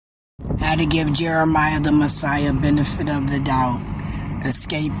I had to give Jeremiah the Messiah benefit of the doubt.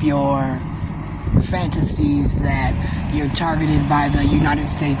 Escape your fantasies that you're targeted by the United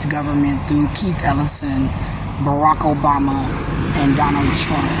States government through Keith Ellison, Barack Obama, and Donald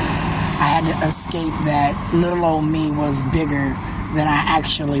Trump. I had to escape that little old me was bigger than I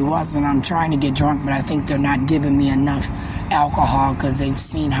actually was, and I'm trying to get drunk, but I think they're not giving me enough alcohol because they've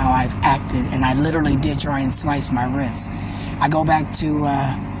seen how I've acted, and I literally did try and slice my wrist. I go back to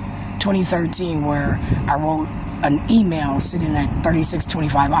 2013 where I wrote an email sitting at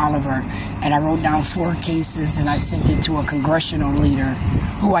 3625 Oliver, and I wrote down 4 cases and I sent it to a congressional leader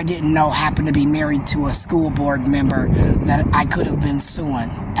who I didn't know happened to be married to a school board member that I could have been suing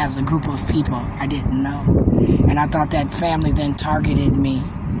as a group of people I didn't know. And I thought that family then targeted me.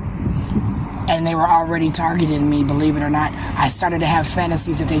 And they were already targeting me, believe it or not. I started to have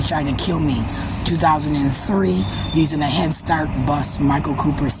fantasies that they tried to kill me. 2003, using a Head Start bus, Michael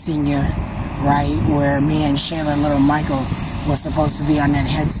Cooper Sr., right, where me and SHAYLA and little Michael was supposed to be on that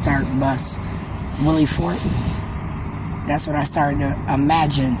Head Start bus. Willie Fort. That's what I started to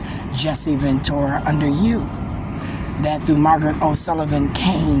imagine Jesse Ventura under you. That through Margaret O'Sullivan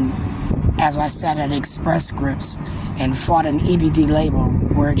came as I sat at Express Scripts and fought an EBD label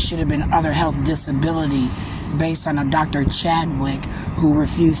where it should have been other health disability based on a Dr. Chadwick who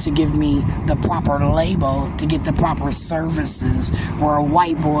refused to give me the proper label to get the proper services, where a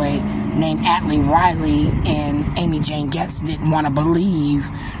white boy named Atlee Riley and Amy Jane Getz didn't want to believe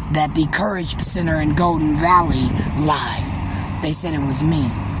that the Courage Center in Golden Valley lied. They said it was me.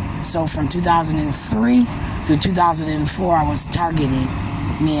 So from 2003 through 2004, I was targeted,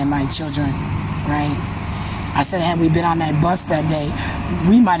 me and my children, right? I said, had we been on that bus that day,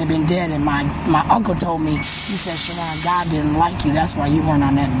 we might have been dead. And my uncle told me, he said, Sharon, God didn't like you. That's why you weren't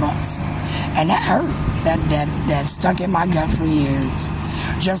on that bus. And that hurt. That stuck in my gut for years.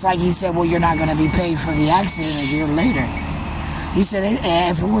 Just like he said, well, you're not going to be paid for the accident a year later. He said,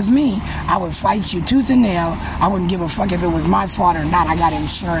 if it was me, I would fight you tooth and nail. I wouldn't give a fuck if it was my fault or not. I got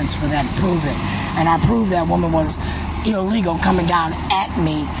insurance for that. Prove it. And I proved that woman was illegal coming down at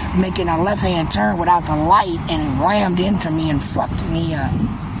me, making a left-hand turn without the light, and rammed into me and fucked me up.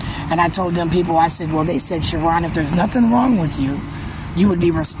 And I told them people, I said, well, they said, Sharon, if there's nothing wrong with you, you would be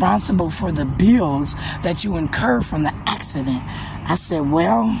responsible for the bills that you incur from the accident. I said,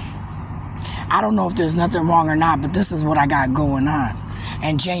 well, I don't know if there's nothing wrong or not, but this is what I got going on.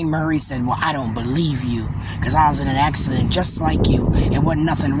 And Jane Murray said, well, I don't believe you because I was in an accident just like you. It wasn't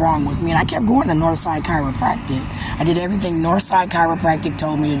nothing wrong with me. And I kept going to Northside Chiropractic. I did everything Northside Chiropractic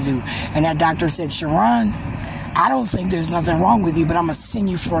told me to do. And that doctor said, Sharon, I don't think there's nothing wrong with you, but I'm going to send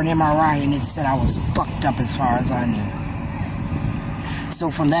you for an MRI. And it said I was fucked up as far as I knew. So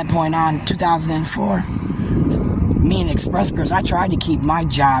from that point on, 2004, me and Express Scripts, I tried to keep my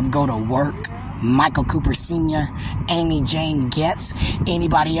job, go to work. Michael Cooper Sr., Amy Jane Getz,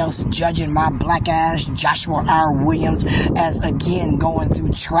 anybody else judging my black ass, Joshua R. Williams, as again going through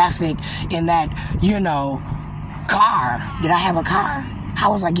traffic in that, car. Did I have a car?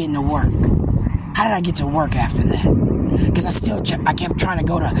 How was I getting to work? How did I get to work after that? Because I kept trying to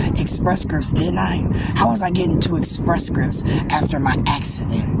go to Express Scripts, didn't I? How was I getting to Express Scripts after my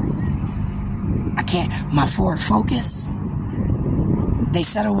accident? My Ford Focus, they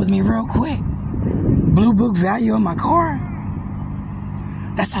settled with me real quick. Blue book value of my car.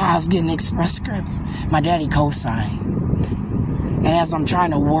 That's how I was getting Express Scripts. My daddy co-signed. And as I'm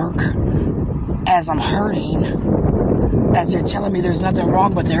trying to work, as I'm hurting, as they're telling me there's nothing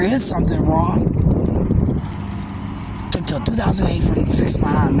wrong, but there is something wrong. Took till 2008 for me to fix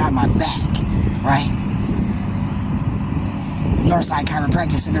my arm, not my back, right? Northside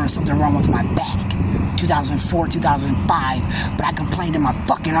Chiropractic said there was something wrong with my back. 2004, 2005, but I complained of my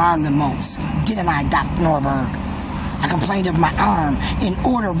fucking arm the most. Didn't I, Doc Norberg? I complained of my arm in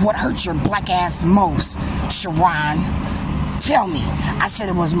order of what hurts your black ass most, Sharon. Tell me. I said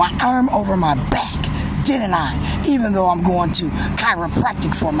it was my arm over my back, didn't I? Even though I'm going to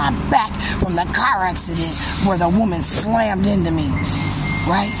chiropractic for my back from the car accident where the woman slammed into me,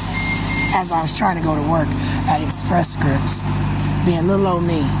 right? As I was trying to go to work at Express Scripts, being little old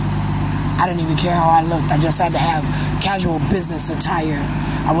me. I didn't even care how I looked. I just had to have casual business attire.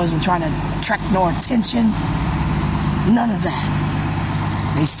 I wasn't trying to attract no attention. None of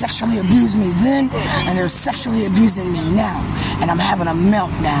that. They sexually abused me then, and they're sexually abusing me now. And I'm having a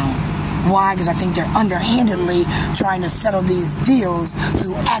meltdown. Why? Because I think they're underhandedly trying to settle these deals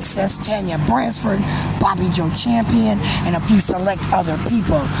through Access, Tanya Bransford, Bobby Joe Champion, and a few select other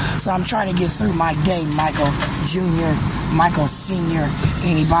people. So I'm trying to get through my day, Michael Jr., Michael Sr.,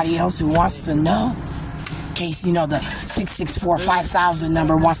 anybody else who wants to know. case, you know, the 664-5000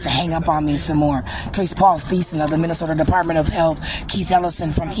 number wants to hang up on me some more. In case Paul Thiessen of the Minnesota Department of Health, Keith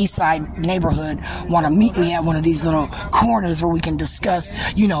Ellison from Eastside neighborhood want to meet me at one of these little corners where we can discuss,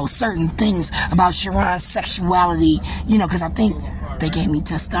 you know, certain things about Sharon's sexuality, you know, because I think they gave me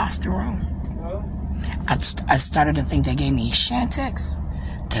testosterone. I started to think they gave me Shantex,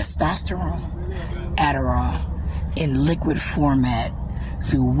 testosterone, Adderall in liquid format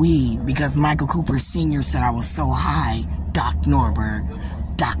through weed, because Michael Cooper Sr. said I was so high, Doc Norberg,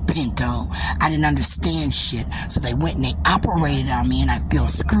 Doc Pinto, I didn't understand shit, so they went and they operated on me and I feel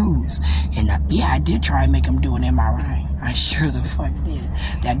screws. And yeah, I did try and make them do an MRI. I sure the fuck did.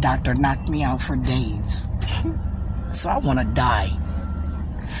 That doctor knocked me out for days. So I want to die.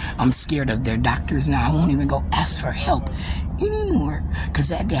 I'm scared of their doctors now. I won't even go ask for help anymore, because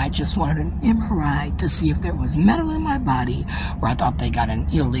that day I just wanted an MRI to see if there was metal in my body, where I thought they got an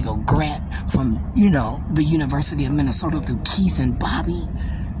illegal grant from, you know, the University of Minnesota through Keith and Bobby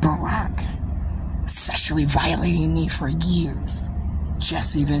Barack, sexually violating me for years.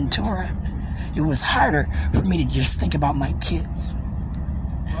 Jesse Ventura. It was harder for me to just think about my kids.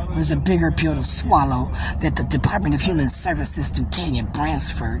 It was a bigger pill to swallow that the Department of Human Services through Tanya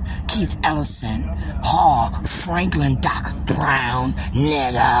Bransford, Keith Ellison, Hall, Franklin, Doc Brown,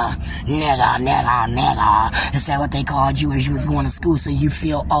 nigga. Is that what they called you as you was going to school, so you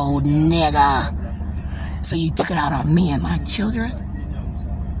feel old, nigga? So you took it out on me and my children?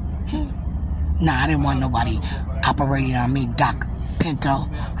 Nah, I didn't want nobody operating on me, Doc Pinto.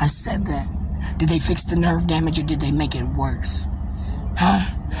 I said that. Did they fix the nerve damage or did they make it worse? Huh?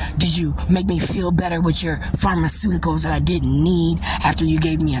 Did you make me feel better with your pharmaceuticals that I didn't need after you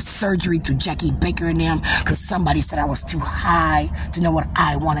gave me a surgery through Jackie Baker and them? Because somebody said I was too high to know what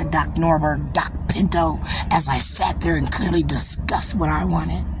I wanted, Doc Norberg, Doc Pinto, as I sat there and clearly discussed what I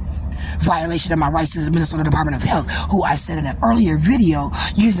wanted. Violation of my rights to the Minnesota Department of Health, who I said in an earlier video,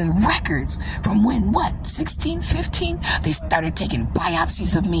 using records from when, what, 16, 15? They started taking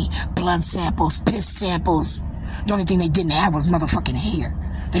biopsies of me, blood samples, piss samples. The only thing they didn't have was motherfucking hair.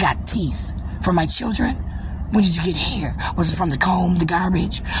 They got teeth. For my children, when did you get hair? Was it from the comb, the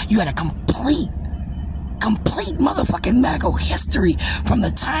garbage? You had a complete motherfucking medical history from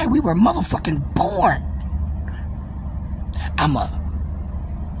the time we were motherfucking born. I'm a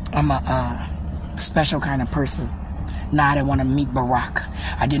special kind of person. Nah, I didn't want to meet Barack.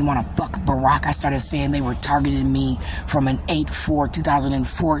 I didn't want to fuck Barack. I started saying they were targeting me from an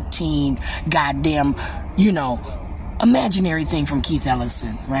 8/4/2014 goddamn, you know, imaginary thing from Keith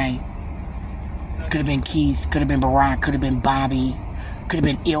Ellison, right? Could have been Keith, could have been Barack, could have been Bobby, could have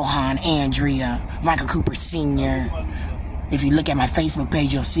been Ilhan, Andrea, Michael Cooper Sr. If you look at my Facebook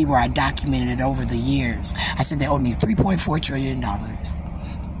page, you'll see where I documented it over the years. I said they owed me $3.4 trillion.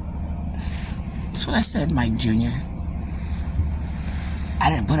 That's what I said, Mike Jr. I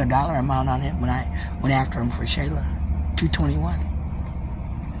didn't put a dollar amount on it when I went after him for SHAYLA. 221.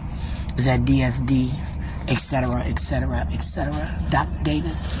 It was at DSD, etc., etc., etc. Doc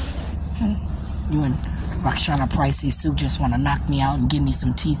Davis. You and Roxana Pricey Sue just want to knock me out and give me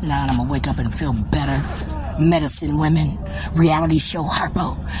some teeth now, and I'm going to wake up and feel better. Medicine women. Reality show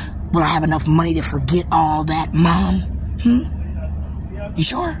Harpo. Will I have enough money to forget all that, Mom? You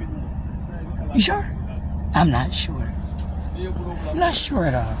sure? You sure? I'm not sure. I'm not sure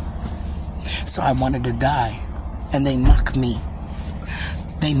at all. So I wanted to die. And they mock me.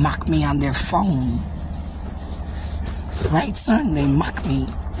 They mock me on their phone. Right, son? They mock me.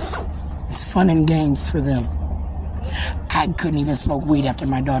 It's fun and games for them. I couldn't even smoke weed after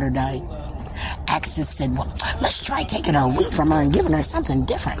my daughter died. Axis said, well, let's try taking her weed from her and giving her something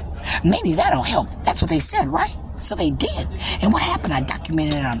different. Maybe that'll help. That's what they said, right? So they did. And what happened? I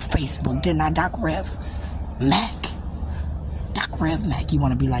documented it on Facebook, didn't I, Doc Rev Mac? Doc Rev Mac. You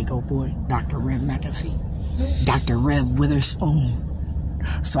want to be like, oh boy, Dr. Rev McAfee. Dr. Rev Witherspoon.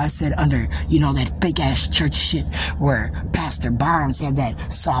 So I said under, you know, that fake-ass church shit where Pastor Barnes had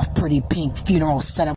that soft, pretty pink funeral setup